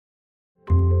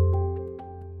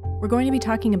We're going to be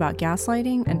talking about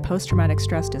gaslighting and post-traumatic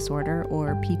stress disorder,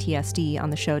 or PTSD, on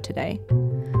the show today.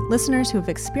 Listeners who have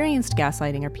experienced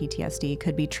gaslighting or PTSD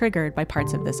could be triggered by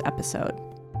parts of this episode.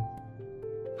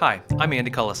 Hi, I'm Andy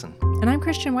Cullison. And I'm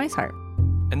Christian Weishart.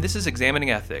 And this is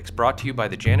Examining Ethics, brought to you by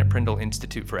the Janet Prindle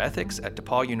Institute for Ethics at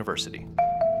DePaul University.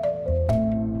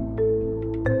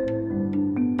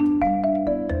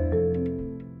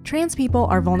 Trans people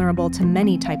are vulnerable to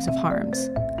many types of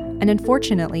harms. And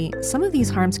unfortunately, some of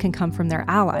these harms can come from their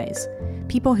allies,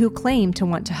 people who claim to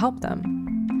want to help them.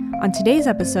 On today's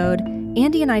episode,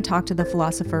 Andy and I talked to the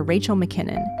philosopher Rachel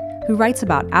McKinnon, who writes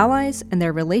about allies and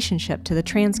their relationship to the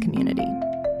trans community.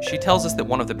 She tells us that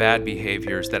one of the bad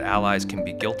behaviors that allies can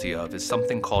be guilty of is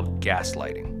something called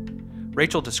gaslighting.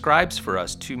 Rachel describes for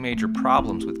us two major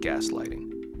problems with gaslighting.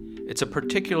 It's a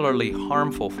particularly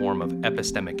harmful form of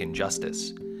epistemic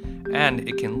injustice, and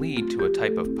it can lead to a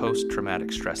type of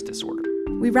post-traumatic stress disorder.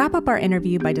 We wrap up our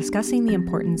interview by discussing the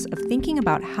importance of thinking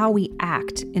about how we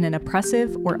act in an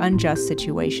oppressive or unjust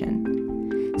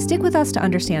situation. Stick with us to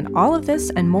understand all of this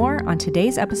and more on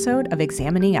today's episode of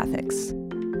Examining Ethics.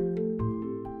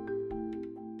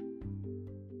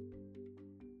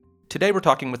 Today we're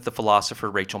talking with the philosopher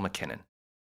Rachel McKinnon.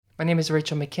 My name is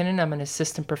Rachel McKinnon. I'm an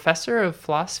assistant professor of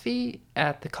philosophy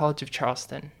at the College of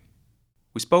Charleston.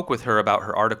 We spoke with her about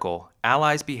her article,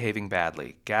 Allies Behaving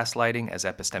Badly, Gaslighting as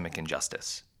Epistemic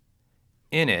Injustice.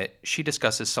 In it, she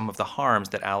discusses some of the harms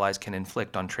that allies can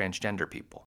inflict on transgender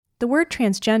people. The word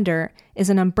transgender is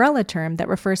an umbrella term that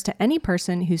refers to any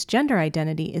person whose gender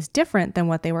identity is different than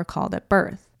what they were called at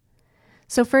birth.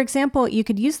 So, for example, you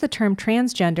could use the term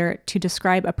transgender to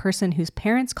describe a person whose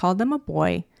parents called them a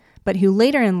boy, but who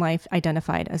later in life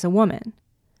identified as a woman.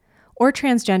 Or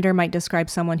transgender might describe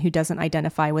someone who doesn't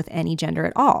identify with any gender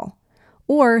at all,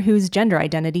 or whose gender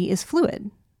identity is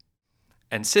fluid.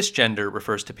 And cisgender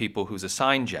refers to people whose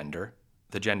assigned gender,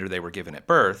 the gender they were given at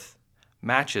birth,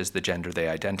 matches the gender they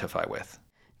identify with.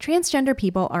 Transgender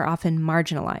people are often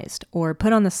marginalized or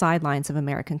put on the sidelines of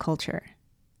American culture.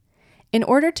 In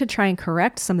order to try and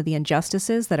correct some of the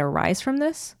injustices that arise from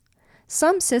this,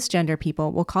 some cisgender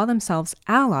people will call themselves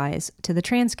allies to the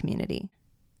trans community.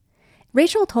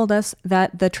 Rachel told us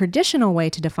that the traditional way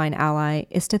to define ally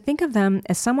is to think of them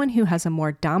as someone who has a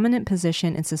more dominant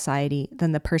position in society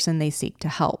than the person they seek to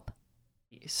help.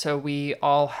 So we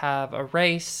all have a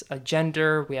race, a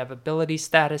gender, we have ability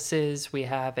statuses, we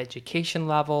have education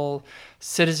level,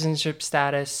 citizenship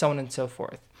status, so on and so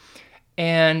forth.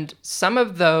 And some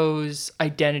of those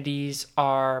identities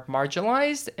are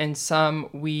marginalized, and some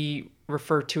we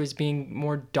refer to as being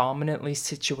more dominantly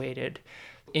situated.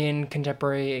 In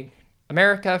contemporary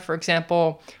America, for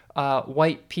example,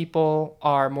 white people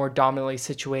are more dominantly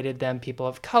situated than people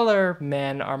of color.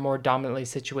 Men are more dominantly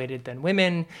situated than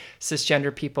women.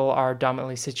 Cisgender people are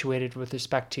dominantly situated with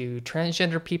respect to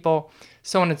transgender people,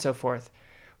 so on and so forth.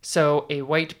 So a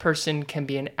white person can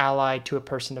be an ally to a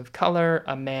person of color,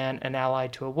 a man an ally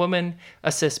to a woman,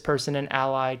 a cis person an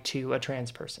ally to a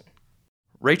trans person.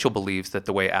 Rachel believes that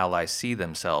the way allies see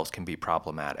themselves can be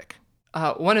problematic.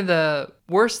 One of the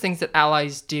worst things that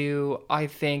allies do, I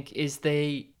think, is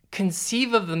they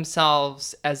conceive of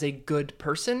themselves as a good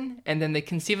person, and then they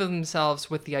conceive of themselves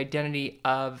with the identity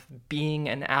of being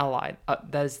an ally.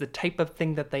 That is the type of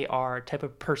thing that they are, type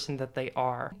of person that they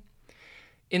are.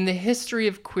 In the history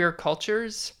of queer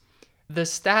cultures, the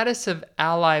status of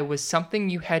ally was something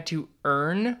you had to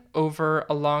earn over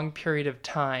a long period of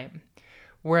time.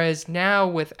 Whereas now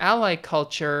with ally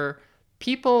culture,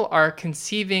 people are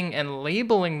conceiving and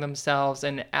labeling themselves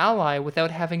an ally without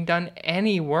having done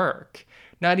any work,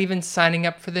 not even signing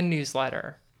up for the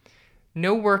newsletter.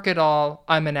 No work at all,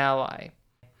 I'm an ally.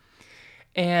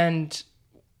 And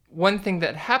one thing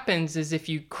that happens is if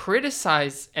you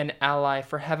criticize an ally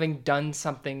for having done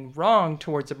something wrong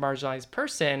towards a marginalized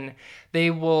person,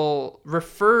 they will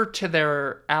refer to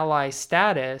their ally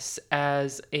status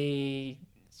as a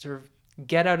sort of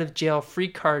get out of jail free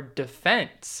card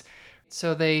defense.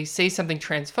 So they say something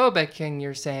transphobic and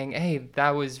you're saying, hey, that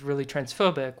was really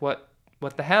transphobic. What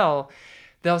the hell?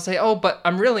 They'll say, oh, but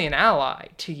I'm really an ally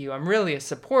to you. I'm really a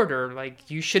supporter. Like,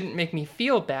 you shouldn't make me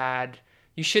feel bad.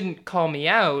 You shouldn't call me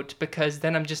out because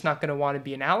then I'm just not going to want to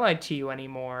be an ally to you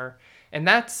anymore. And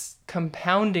that's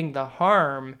compounding the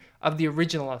harm of the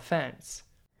original offense.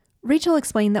 Rachel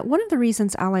explained that one of the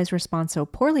reasons allies respond so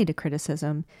poorly to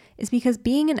criticism is because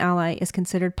being an ally is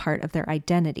considered part of their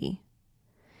identity.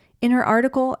 In her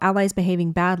article, Allies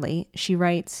Behaving Badly, she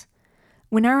writes,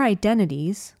 "When our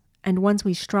identities, and ones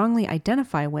we strongly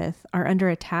identify with, are under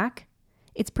attack,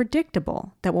 it's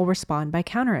predictable that we'll respond by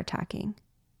counterattacking."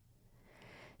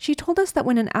 She told us that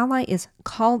when an ally is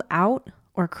called out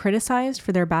or criticized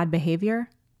for their bad behavior,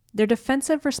 their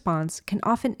defensive response can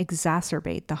often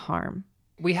exacerbate the harm.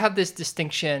 We have this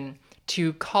distinction.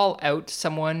 To call out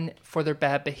someone for their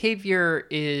bad behavior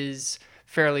is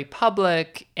fairly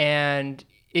public, and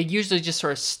it usually just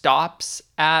sort of stops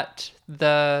at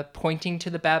the pointing to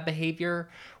the bad behavior,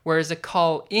 whereas a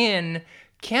call in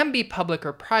can be public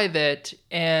or private,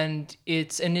 and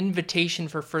it's an invitation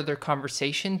for further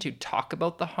conversation to talk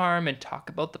about the harm and talk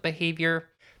about the behavior.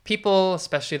 People,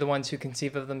 especially the ones who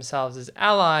conceive of themselves as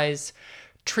allies,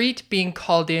 treat being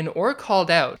called in or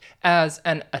called out as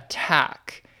an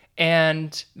attack.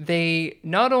 And they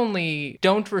not only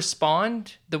don't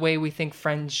respond the way we think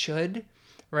friends should,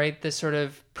 right? This sort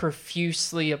of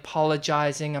profusely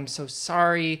apologizing, I'm so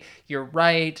sorry, you're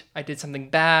right, I did something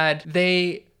bad.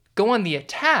 They go on the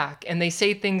attack and they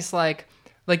say things like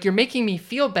you're making me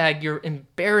feel bad, you're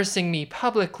embarrassing me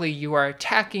publicly, you are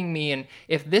attacking me, and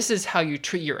if this is how you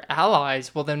treat your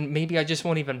allies, well then maybe I just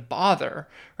won't even bother,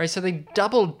 right? So they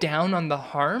double down on the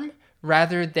harm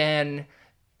rather than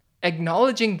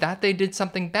acknowledging that they did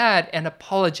something bad and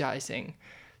apologizing.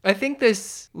 I think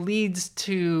this leads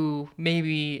to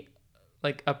maybe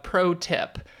like a pro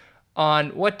tip on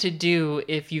what to do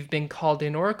if you've been called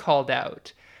in or called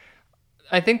out.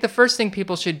 I think the first thing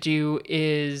people should do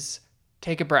is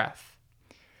take a breath.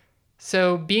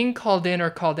 So being called in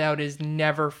or called out is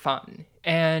never fun.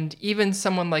 And even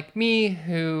someone like me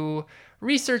who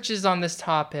researches on this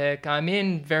topic, I'm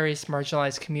in various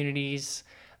marginalized communities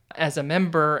as a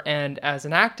member and as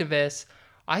an activist,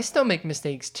 I still make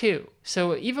mistakes too.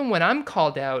 So even when I'm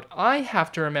called out, I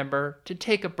have to remember to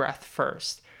take a breath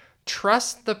first.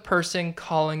 Trust the person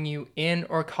calling you in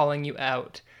or calling you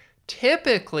out.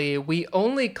 Typically, we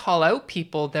only call out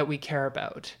people that we care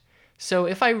about. So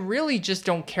if I really just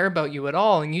don't care about you at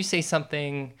all and you say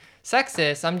something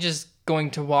sexist, I'm just going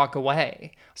to walk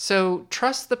away. So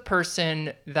trust the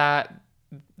person that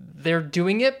they're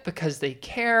doing it because they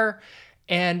care,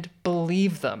 and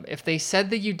believe them. If they said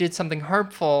that you did something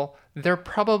harmful, they're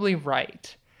probably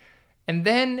right. And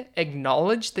then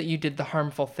acknowledge that you did the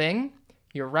harmful thing,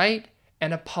 you're right,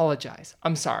 and apologize.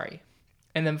 I'm sorry.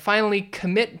 And then finally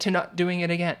commit to not doing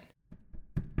it again.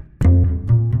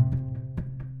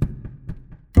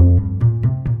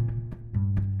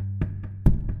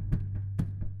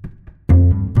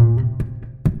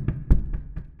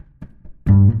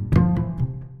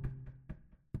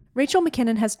 Rachel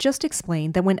McKinnon has just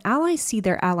explained that when allies see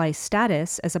their allies'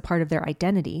 status as a part of their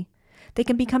identity, they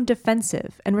can become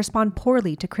defensive and respond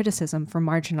poorly to criticism from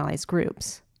marginalized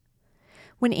groups.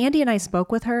 When Andy and I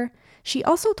spoke with her, she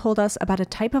also told us about a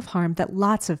type of harm that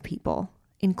lots of people,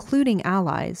 including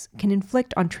allies, can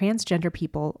inflict on transgender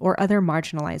people or other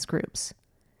marginalized groups.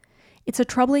 It's a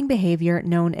troubling behavior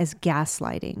known as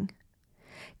gaslighting.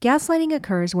 Gaslighting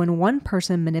occurs when one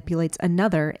person manipulates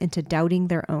another into doubting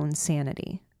their own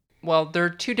sanity. Well, there are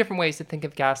two different ways to think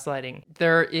of gaslighting.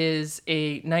 There is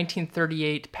a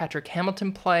 1938 Patrick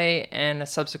Hamilton play and a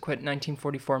subsequent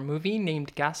 1944 movie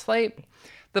named Gaslight.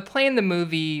 The play and the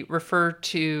movie refer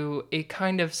to a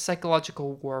kind of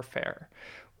psychological warfare.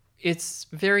 It's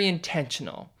very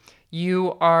intentional.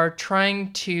 You are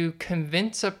trying to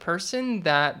convince a person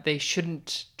that they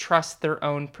shouldn't trust their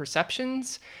own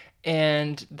perceptions,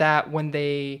 and that when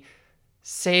they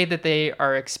say that they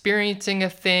are experiencing a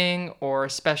thing, or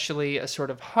especially a sort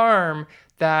of harm,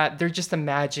 that they're just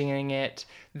imagining it,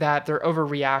 that they're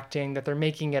overreacting, that they're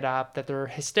making it up, that they're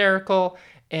hysterical,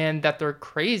 and that they're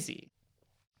crazy.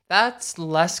 That's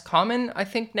less common, I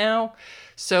think, now.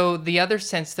 So the other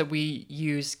sense that we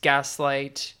use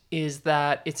gaslight is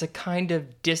that it's a kind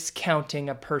of discounting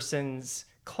a person's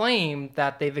claim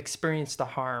that they've experienced the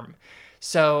harm.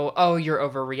 So, oh, you're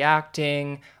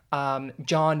overreacting.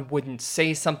 John wouldn't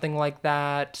say something like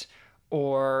that,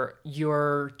 or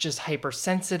you're just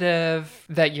hypersensitive,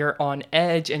 that you're on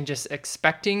edge and just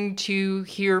expecting to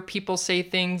hear people say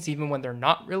things even when they're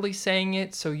not really saying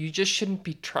it, so you just shouldn't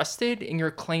be trusted in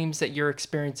your claims that you're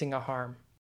experiencing a harm.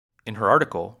 In her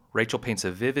article, Rachel paints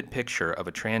a vivid picture of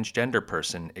a transgender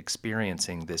person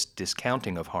experiencing this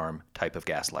discounting of harm type of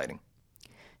gaslighting.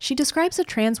 She describes a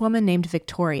trans woman named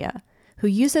Victoria, who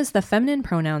uses the feminine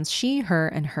pronouns she, her,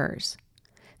 and hers.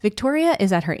 Victoria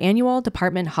is at her annual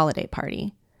department holiday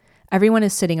party. Everyone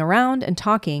is sitting around and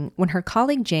talking when her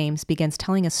colleague James begins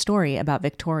telling a story about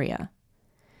Victoria.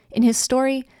 In his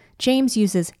story, James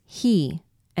uses he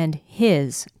and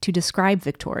his to describe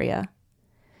Victoria.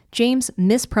 James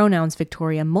mispronouns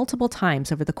Victoria multiple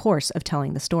times over the course of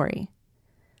telling the story.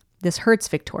 This hurts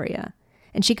Victoria,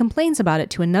 and she complains about it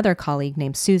to another colleague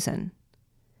named Susan.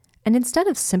 And instead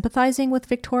of sympathizing with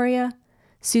Victoria,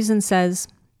 Susan says,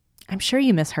 I'm sure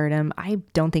you misheard him. I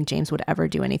don't think James would ever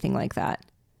do anything like that.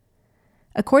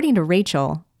 According to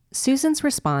Rachel, Susan's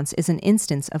response is an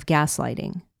instance of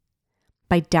gaslighting.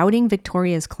 By doubting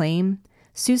Victoria's claim,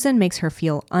 Susan makes her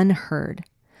feel unheard,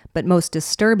 but most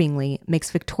disturbingly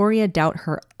makes Victoria doubt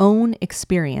her own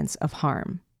experience of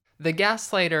harm. The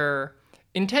gaslighter,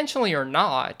 intentionally or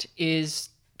not, is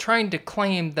trying to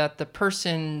claim that the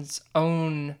person's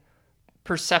own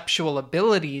perceptual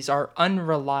abilities are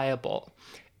unreliable.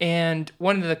 And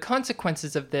one of the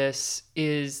consequences of this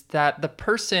is that the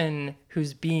person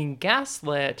who's being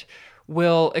gaslit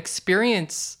will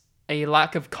experience a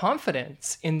lack of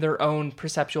confidence in their own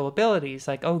perceptual abilities.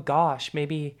 Like, oh gosh,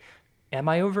 maybe, am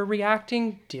I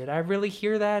overreacting? Did I really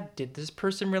hear that? Did this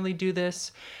person really do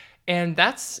this? And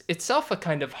that's itself a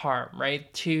kind of harm,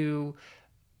 right? To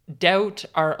doubt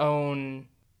our own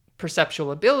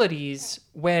perceptual abilities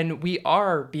when we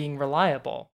are being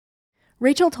reliable.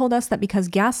 Rachel told us that because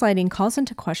gaslighting calls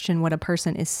into question what a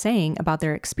person is saying about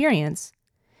their experience,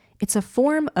 it's a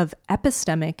form of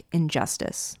epistemic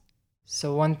injustice.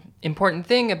 So one important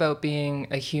thing about being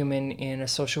a human in a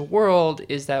social world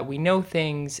is that we know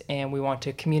things and we want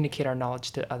to communicate our knowledge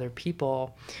to other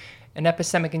people. And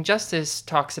epistemic injustice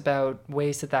talks about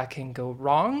ways that can go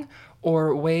wrong,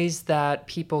 or ways that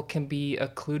people can be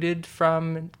occluded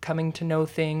from coming to know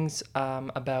things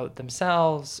about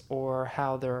themselves or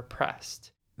how they're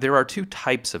oppressed. There are two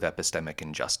types of epistemic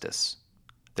injustice.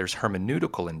 There's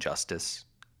hermeneutical injustice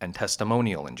and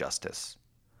testimonial injustice.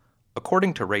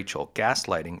 According to Rachel,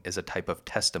 gaslighting is a type of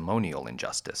testimonial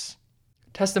injustice.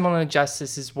 Testimonial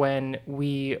injustice is when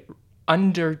we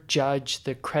underjudge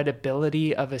the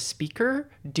credibility of a speaker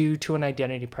due to an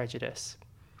identity prejudice.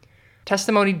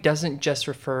 Testimony doesn't just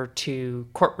refer to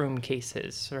courtroom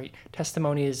cases, right?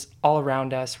 Testimony is all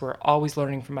around us. We're always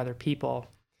learning from other people.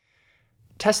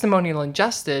 Testimonial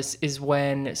injustice is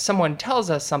when someone tells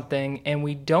us something and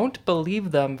we don't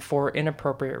believe them for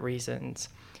inappropriate reasons.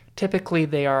 Typically,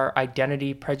 they are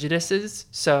identity prejudices,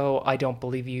 so I don't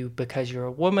believe you because you're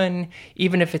a woman,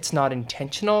 even if it's not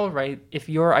intentional, right? If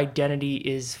your identity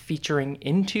is featuring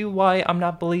into why I'm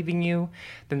not believing you,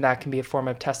 then that can be a form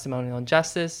of testimonial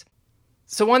injustice.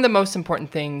 So one of the most important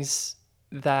things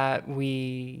that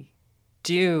we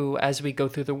do as we go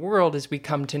through the world is we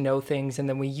come to know things, and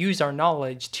then we use our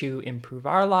knowledge to improve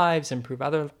our lives, improve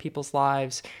other people's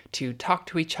lives, to talk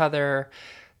to each other.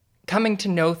 Coming to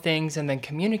know things and then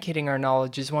communicating our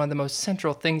knowledge is one of the most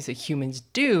central things that humans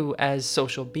do as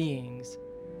social beings.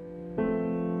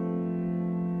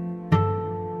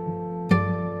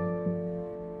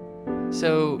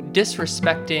 So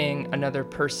disrespecting another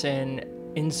person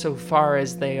insofar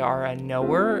as they are a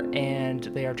knower and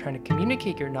they are trying to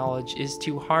communicate your knowledge is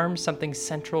to harm something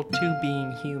central to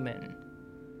being human.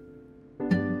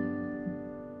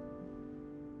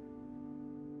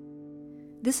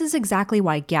 This is exactly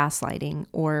why gaslighting,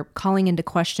 or calling into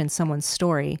question someone's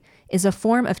story, is a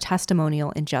form of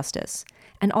testimonial injustice,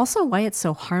 and also why it's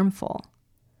so harmful.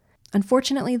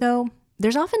 Unfortunately, though,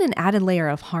 there's often an added layer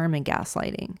of harm in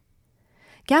gaslighting.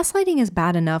 Gaslighting is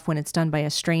bad enough when it's done by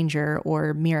a stranger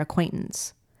or mere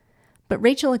acquaintance. But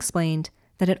Rachel explained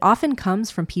that it often comes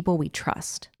from people we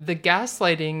trust. The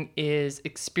gaslighting is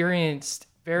experienced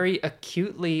very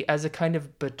acutely as a kind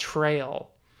of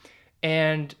betrayal.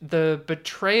 And the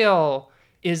betrayal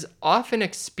is often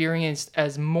experienced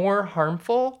as more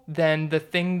harmful than the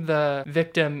thing the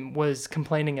victim was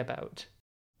complaining about.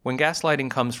 When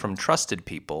gaslighting comes from trusted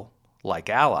people,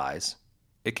 like allies,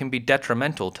 it can be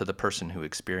detrimental to the person who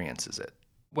experiences it.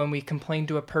 When we complain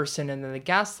to a person and then they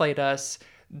gaslight us,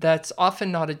 that's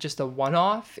often not just a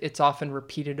one-off. It's often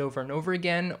repeated over and over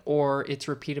again, or it's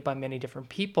repeated by many different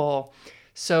people.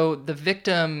 So the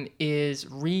victim is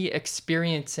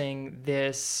re-experiencing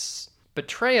this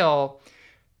betrayal.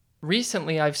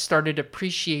 Recently, I've started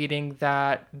appreciating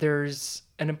that there's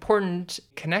an important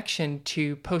connection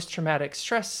to post-traumatic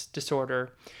stress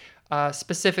disorder,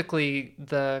 specifically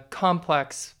the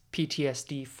complex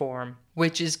PTSD form,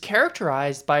 which is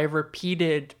characterized by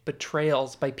repeated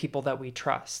betrayals by people that we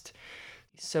trust.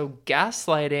 So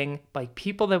gaslighting by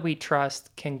people that we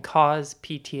trust can cause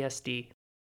PTSD.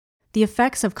 The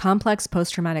effects of complex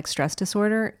post-traumatic stress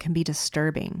disorder can be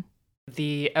disturbing.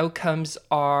 The outcomes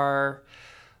are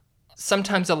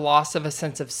sometimes a loss of a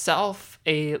sense of self,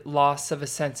 a loss of a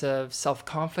sense of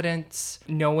self-confidence,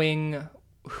 knowing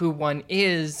who one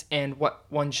is and what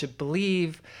one should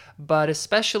believe, but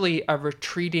especially a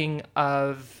retreating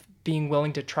of being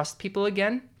willing to trust people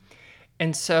again.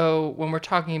 And so when we're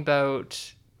talking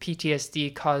about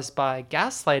PTSD caused by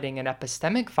gaslighting and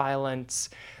epistemic violence,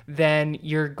 then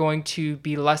you're going to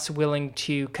be less willing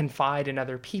to confide in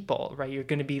other people, right? You're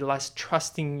going to be less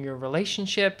trusting in your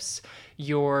relationships.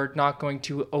 You're not going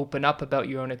to open up about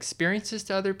your own experiences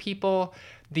to other people.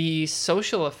 The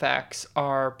social effects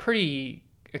are pretty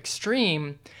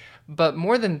extreme, but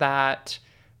more than that,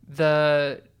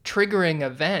 the triggering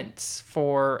events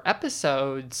for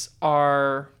episodes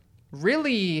are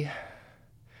really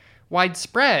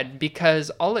widespread, because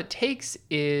all it takes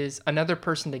is another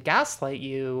person to gaslight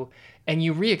you and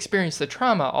you re-experience the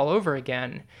trauma all over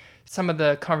again. Some of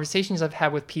the conversations I've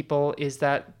had with people is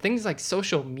that things like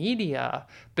social media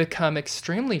become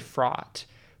extremely fraught,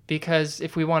 because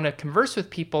if we want to converse with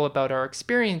people about our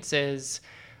experiences,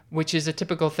 which is a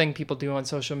typical thing people do on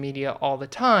social media all the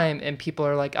time, and people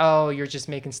are like, oh, you're just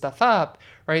making stuff up,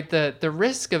 right? The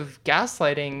risk of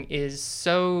gaslighting is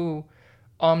so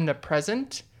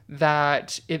omnipresent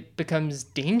that it becomes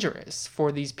dangerous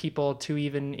for these people to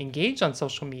even engage on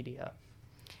social media.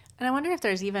 And I wonder if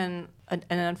there's even an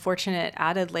unfortunate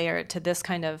added layer to this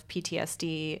kind of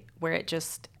PTSD where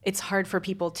it's hard for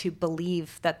people to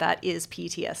believe that that is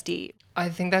PTSD. I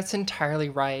think that's entirely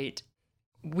right.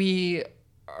 We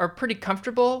are pretty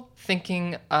comfortable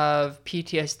thinking of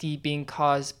PTSD being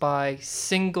caused by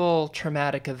single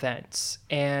traumatic events,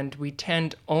 and we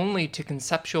tend only to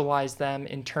conceptualize them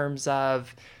in terms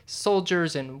of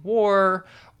soldiers in war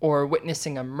or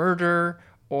witnessing a murder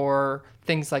or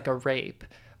things like a rape.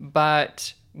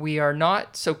 But we are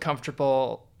not so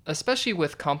comfortable, especially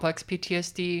with complex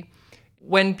PTSD,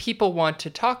 when people want to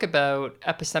talk about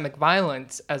epistemic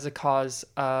violence as a cause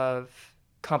of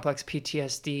complex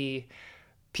PTSD.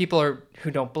 People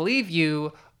who don't believe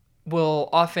you will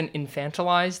often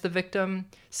infantilize the victim,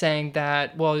 saying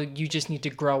that, well, you just need to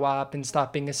grow up and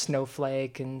stop being a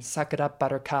snowflake and suck it up,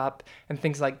 buttercup, and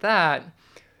things like that.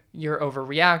 You're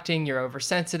overreacting, you're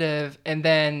oversensitive, and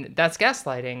then that's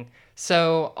gaslighting.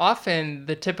 So often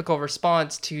the typical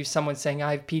response to someone saying,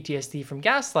 I have PTSD from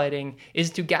gaslighting, is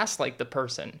to gaslight the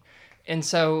person. And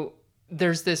so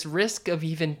there's this risk of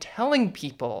even telling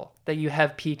people that you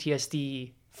have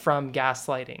PTSD from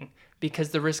gaslighting, because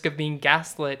the risk of being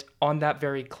gaslit on that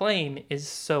very claim is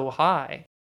so high.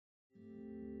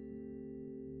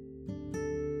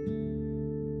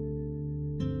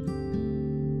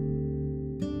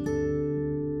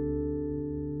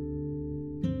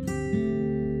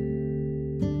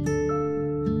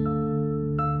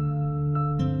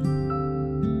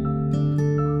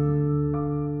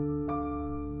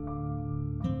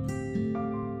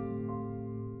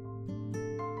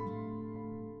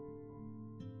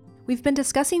 We've been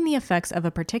discussing the effects of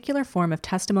a particular form of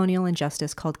testimonial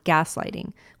injustice called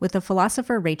gaslighting with the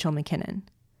philosopher Rachel McKinnon.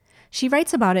 She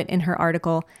writes about it in her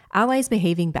article, Allies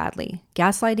Behaving Badly,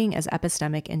 Gaslighting as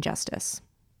Epistemic Injustice.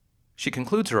 She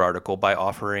concludes her article by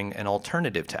offering an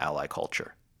alternative to ally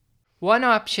culture. One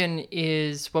option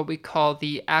is what we call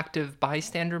the active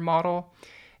bystander model,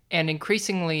 and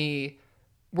increasingly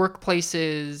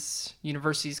workplaces,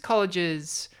 universities,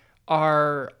 colleges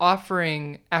are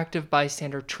offering active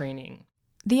bystander training.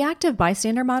 The active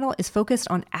bystander model is focused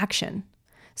on action,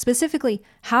 specifically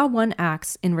how one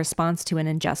acts in response to an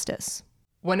injustice.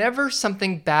 Whenever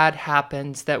something bad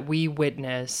happens that we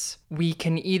witness, we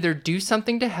can either do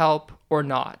something to help or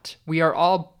not. We are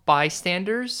all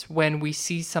bystanders when we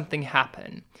see something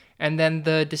happen. And then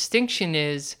the distinction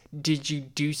is, did you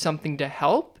do something to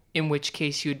help, in which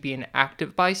case you would be an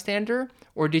active bystander,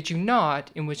 or did you not,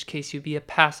 in which case you'd be a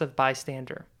passive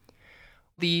bystander?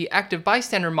 The active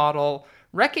bystander model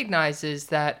recognizes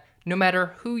that no matter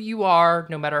who you are,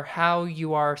 no matter how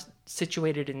you are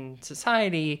situated in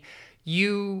society,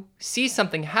 you see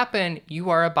something happen, you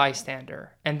are a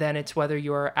bystander, and then it's whether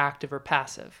you are active or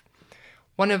passive.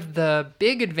 One of the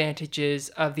big advantages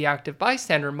of the active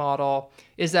bystander model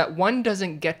is that one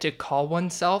doesn't get to call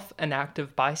oneself an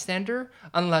active bystander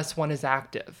unless one is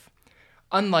active.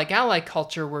 Unlike ally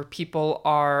culture, where people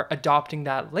are adopting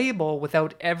that label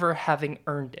without ever having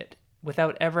earned it,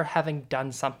 without ever having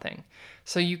done something.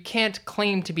 So you can't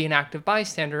claim to be an active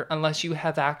bystander unless you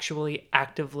have actually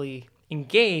actively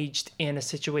engaged in a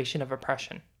situation of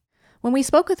oppression. When we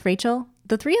spoke with Rachel,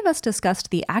 the three of us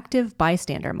discussed the active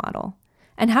bystander model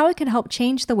and how it can help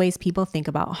change the ways people think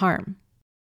about harm.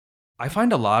 I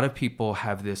find a lot of people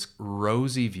have this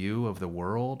rosy view of the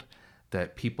world,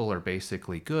 that people are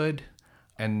basically good,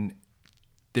 and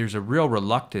there's a real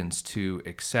reluctance to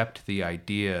accept the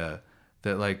idea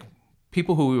that, like,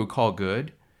 people who we would call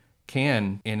good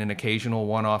can, in an occasional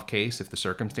one-off case, if the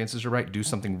circumstances are right, do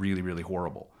something really, really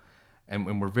horrible.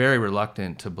 And we're very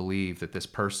reluctant to believe that this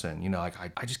person, like,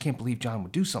 I just can't believe John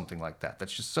would do something like that.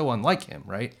 That's just so unlike him,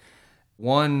 right?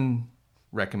 One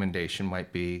recommendation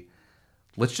might be,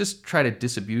 let's just try to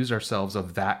disabuse ourselves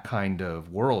of that kind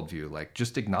of worldview. Like,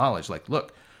 just acknowledge, like,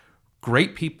 look,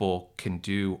 great people can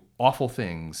do awful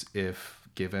things if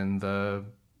given the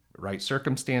right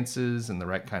circumstances and the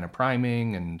right kind of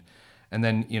priming. And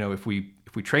then, if we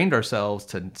trained ourselves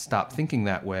to stop thinking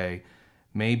that way,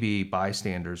 maybe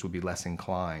bystanders would be less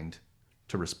inclined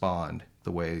to respond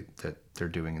the way that they're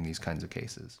doing in these kinds of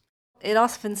cases. It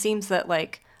often seems that,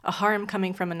 like, a harm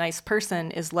coming from a nice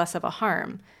person is less of a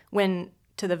harm, when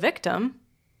to the victim,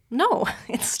 no,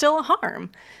 it's still a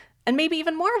harm. And maybe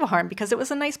even more of a harm because it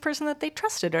was a nice person that they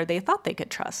trusted or they thought they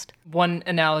could trust. One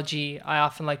analogy I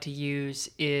often like to use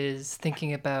is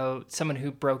thinking about someone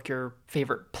who broke your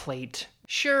favorite plate.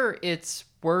 Sure, it's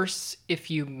worse if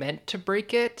you meant to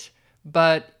break it,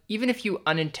 but even if you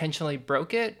unintentionally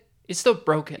broke it, it's still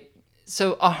broken.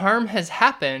 So a harm has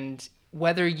happened,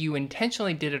 whether you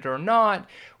intentionally did it or not,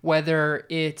 whether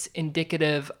it's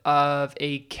indicative of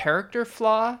a character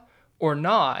flaw or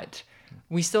not.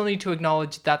 We still need to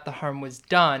acknowledge that the harm was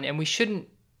done, and we shouldn't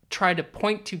try to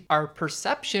point to our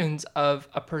perceptions of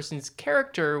a person's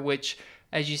character, which,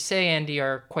 as you say, Andy,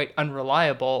 are quite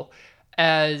unreliable,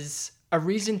 as a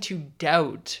reason to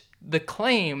doubt the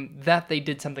claim that they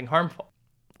did something harmful.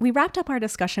 We wrapped up our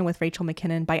discussion with Rachel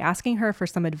McKinnon by asking her for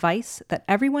some advice that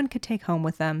everyone could take home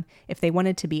with them if they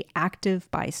wanted to be active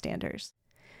bystanders.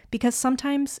 Because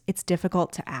sometimes it's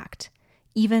difficult to act,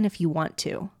 even if you want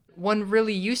to. One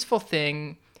really useful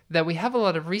thing that we have a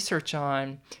lot of research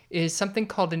on is something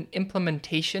called an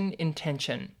implementation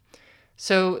intention.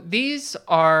 So these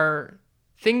are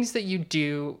things that you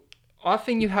do.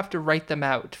 Often you have to write them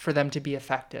out for them to be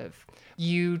effective.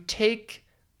 You take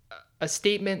a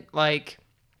statement like,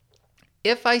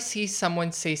 if I see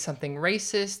someone say something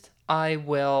racist, I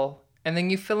will, and then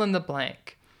you fill in the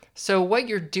blank. So what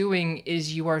you're doing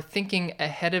is you are thinking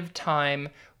ahead of time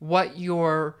what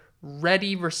your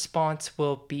ready response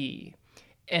will be.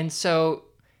 And so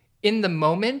in the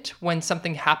moment when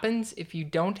something happens, if you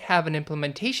don't have an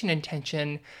implementation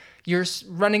intention, you're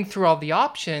running through all the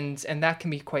options, and that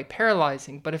can be quite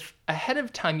paralyzing. But if ahead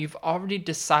of time you've already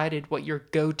decided what your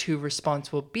go-to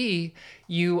response will be,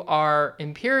 you are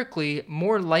empirically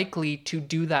more likely to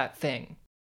do that thing.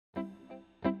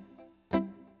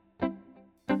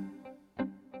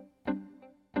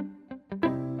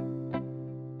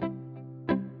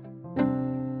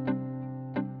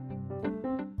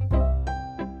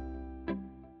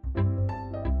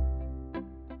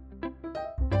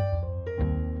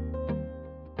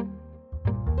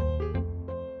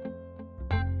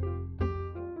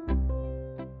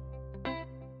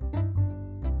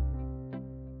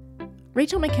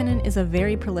 Rachel McKinnon is a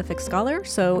very prolific scholar,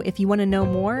 so if you want to know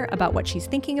more about what she's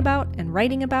thinking about and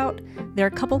writing about, there are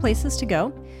a couple places to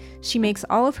go. She makes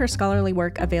all of her scholarly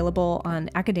work available on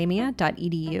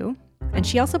academia.edu, and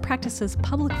she also practices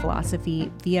public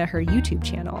philosophy via her YouTube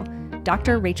channel,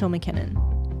 Dr. Rachel McKinnon.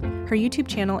 Her YouTube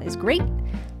channel is great,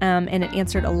 and it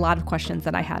answered a lot of questions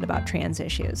that I had about trans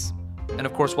issues. And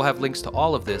of course, we'll have links to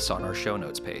all of this on our show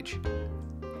notes page.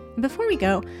 Before we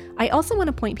go, I also want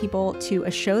to point people to a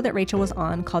show that Rachel was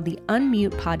on called the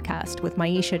Unmute Podcast with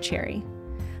Maisha Cherry.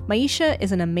 Maisha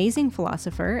is an amazing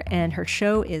philosopher, and her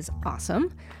show is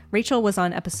awesome. Rachel was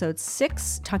on episode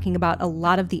 6 talking about a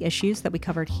lot of the issues that we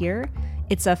covered here.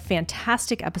 It's a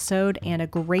fantastic episode and a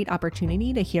great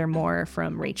opportunity to hear more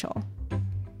from Rachel.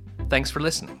 Thanks for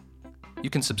listening. You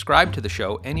can subscribe to the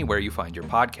show anywhere you find your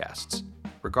podcasts.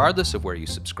 Regardless of where you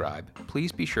subscribe,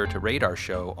 please be sure to rate our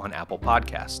show on Apple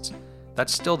Podcasts.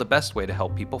 That's still the best way to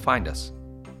help people find us.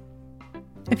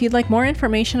 If you'd like more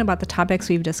information about the topics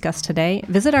we've discussed today,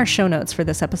 visit our show notes for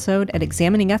this episode at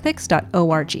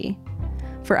examiningethics.org.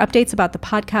 For updates about the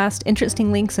podcast,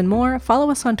 interesting links, and more,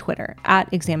 follow us on Twitter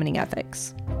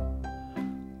 @examiningethics.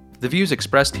 The views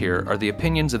expressed here are the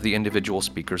opinions of the individual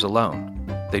speakers alone.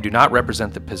 They do not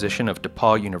represent the position of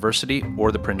DePaul University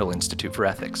or the Prindle Institute for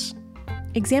Ethics.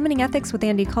 Examining Ethics with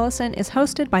Andy Cullison is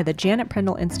hosted by the Janet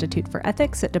Prindle Institute for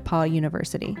Ethics at DePaul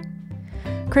University.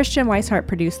 Christian Weishart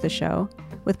produced the show,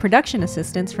 with production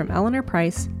assistance from Eleanor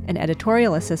Price and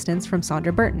editorial assistance from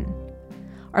Sandra Burton.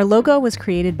 Our logo was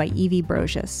created by Evie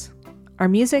Brosius. Our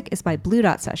music is by Blue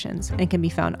Dot Sessions and can be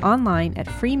found online at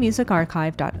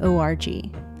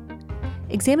freemusicarchive.org.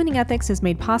 Examining Ethics is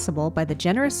made possible by the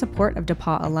generous support of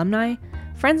DePaul alumni,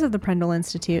 friends of the Prindle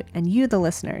Institute, and you, the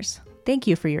listeners. Thank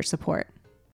you for your support.